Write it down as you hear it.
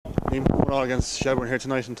Liam, 1-1 against Shelbourne here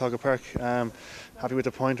tonight in Tolka Park. Happy with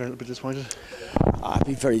the point or a little bit disappointed? I'd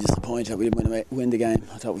be very disappointed that we didn't win the game.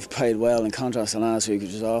 I thought we played well in contrast to last week,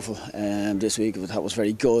 which was awful. This week I thought was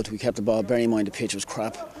very good. We kept the ball, bearing in mind the pitch was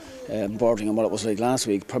crap, bordering on what it was like last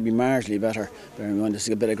week, probably marginally better, bearing in mind there's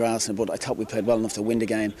a bit of grass in it, but I thought we played well enough to win the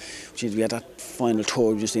game. Which means we had that final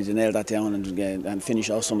third, we just need to nail that down and finish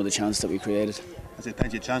off some of the chances that we created. I say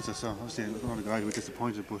plenty of chances, so obviously not a guy who was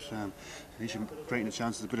disappointed, but at least you're creating the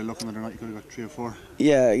chances. A bit of luck on the night, you could have got 3 or 4.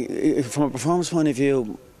 Yeah, from a performance point of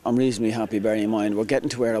view, I'm reasonably happy, bearing in mind we're getting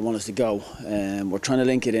to where I want us to go. We're trying to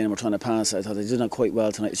link it in, we're trying to pass. I thought they did not quite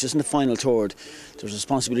well tonight. It's just in the final third, there's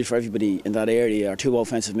responsibility for everybody in that area. Our 2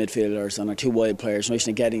 offensive midfielders and our 2 wide players, in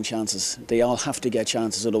relation to getting chances. They all have to get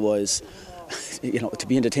chances, otherwise, you know, to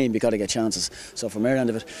be in the team, you've got to get chances. So from our end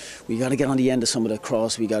of it, we got to get on the end of some of the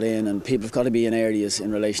cross we got in, and people have got to be in areas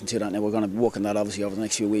in relation to that. Now we're going to work on that obviously over the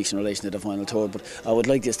next few weeks in relation to the final third, but I would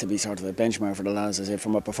like this to be sort of a benchmark for the lads. As I say,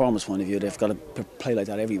 from a performance point of view, they've got to play like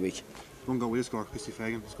that every week. One goal we scored, Christy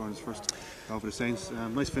Fagan scoring his first goal for the Saints.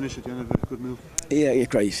 Nice finish at the end of it, good move. Yeah,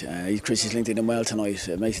 great. Christy's linked it in well tonight.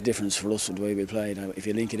 It makes a difference for us with the way we played. If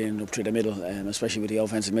you link it in up through the middle, especially with the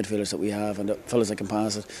offensive midfielders that we have and the fellas that can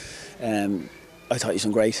pass it, I thought he's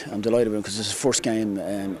done great. I'm delighted with him because it's his first game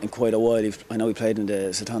in quite a while. I know he played in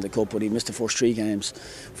the Satanta Cup, but he missed the first 3 games,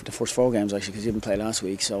 the first 4 games actually, because he didn't play last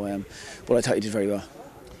week. So, but I thought he did very well.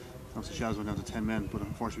 Obviously Shells went down to 10 men, but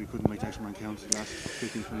unfortunately we couldn't make the extra man count the last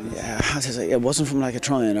 15, 20 minutes. Yeah, as I say, it wasn't from lack of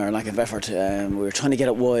trying or lack of effort. We were trying to get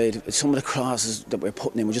it wide. Some of the crosses that we were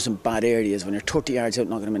putting in were just in bad areas. When you're 30 yards out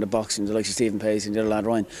knocking them in the box, and the likes of Stephen Pacey and the other lad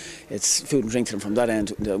Ryan, it's food and drink to them from that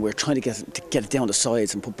end. We're trying to get it down the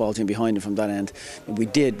sides and put balls in behind them from that end. And we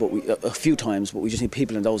did, but a few times, but we just need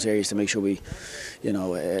people in those areas to make sure we, you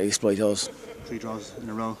know, exploit those. 3 draws in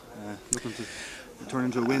a row, looking to turn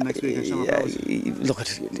into a win next week.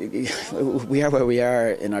 Look, we are where we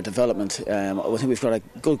are in our development. I think we've got a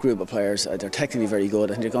good group of players. They're technically very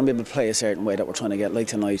good, and they're going to be able to play a certain way that we're trying to get, like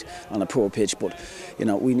tonight on a poor pitch. But you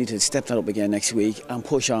know, we need to step that up again next week and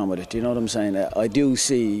push on with it. Do you know what I'm saying? I do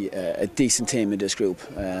see a decent team in this group,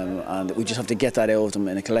 and we just have to get that out of them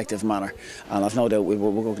in a collective manner. And I've no doubt we're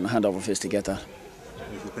going to hand over fist to get that.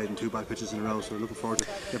 We've played in 2 bad pitches in a row, so we're looking forward to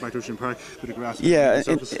get back to Shelbourne Park, bit of grass. Yeah,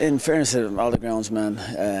 in fairness to all the grounds, man,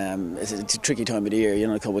 it's a tricky time of the year, you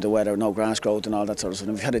know, with the weather, no grass growth and all that sort of stuff.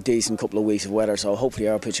 And we've had a decent couple of weeks of weather, so hopefully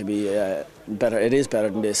our pitch will be better. It is better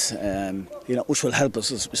than this, you know, which will help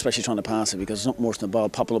us, especially trying to pass it, because it's not worse than the ball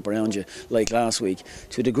popping up around you like last week.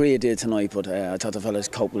 To a degree it did tonight, but I thought the fellas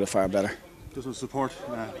coped with it far better. Just some support.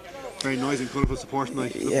 Very noisy and colourful support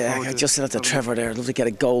tonight. Yeah, I just said that to Trevor there. I'd love to get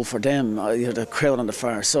a goal for them. You know, the crowd on the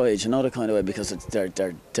far side, you know, the kind of way, because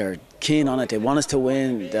they're keen on it. They want us to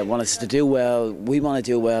win. They want us to do well. We want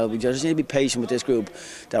to do well. We just need to be patient with this group.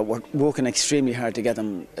 That we're working extremely hard to get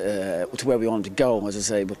them to where we want them to go, as I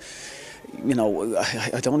say. But you know,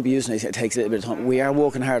 I don't want to be using it. It takes a little bit of time. We are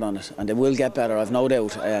working hard on it, and they will get better. I've no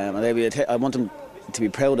doubt. And I want them to be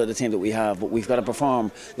proud of the team that we have. But we've got to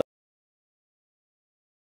perform.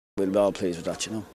 We'll be all pleased with that, you know.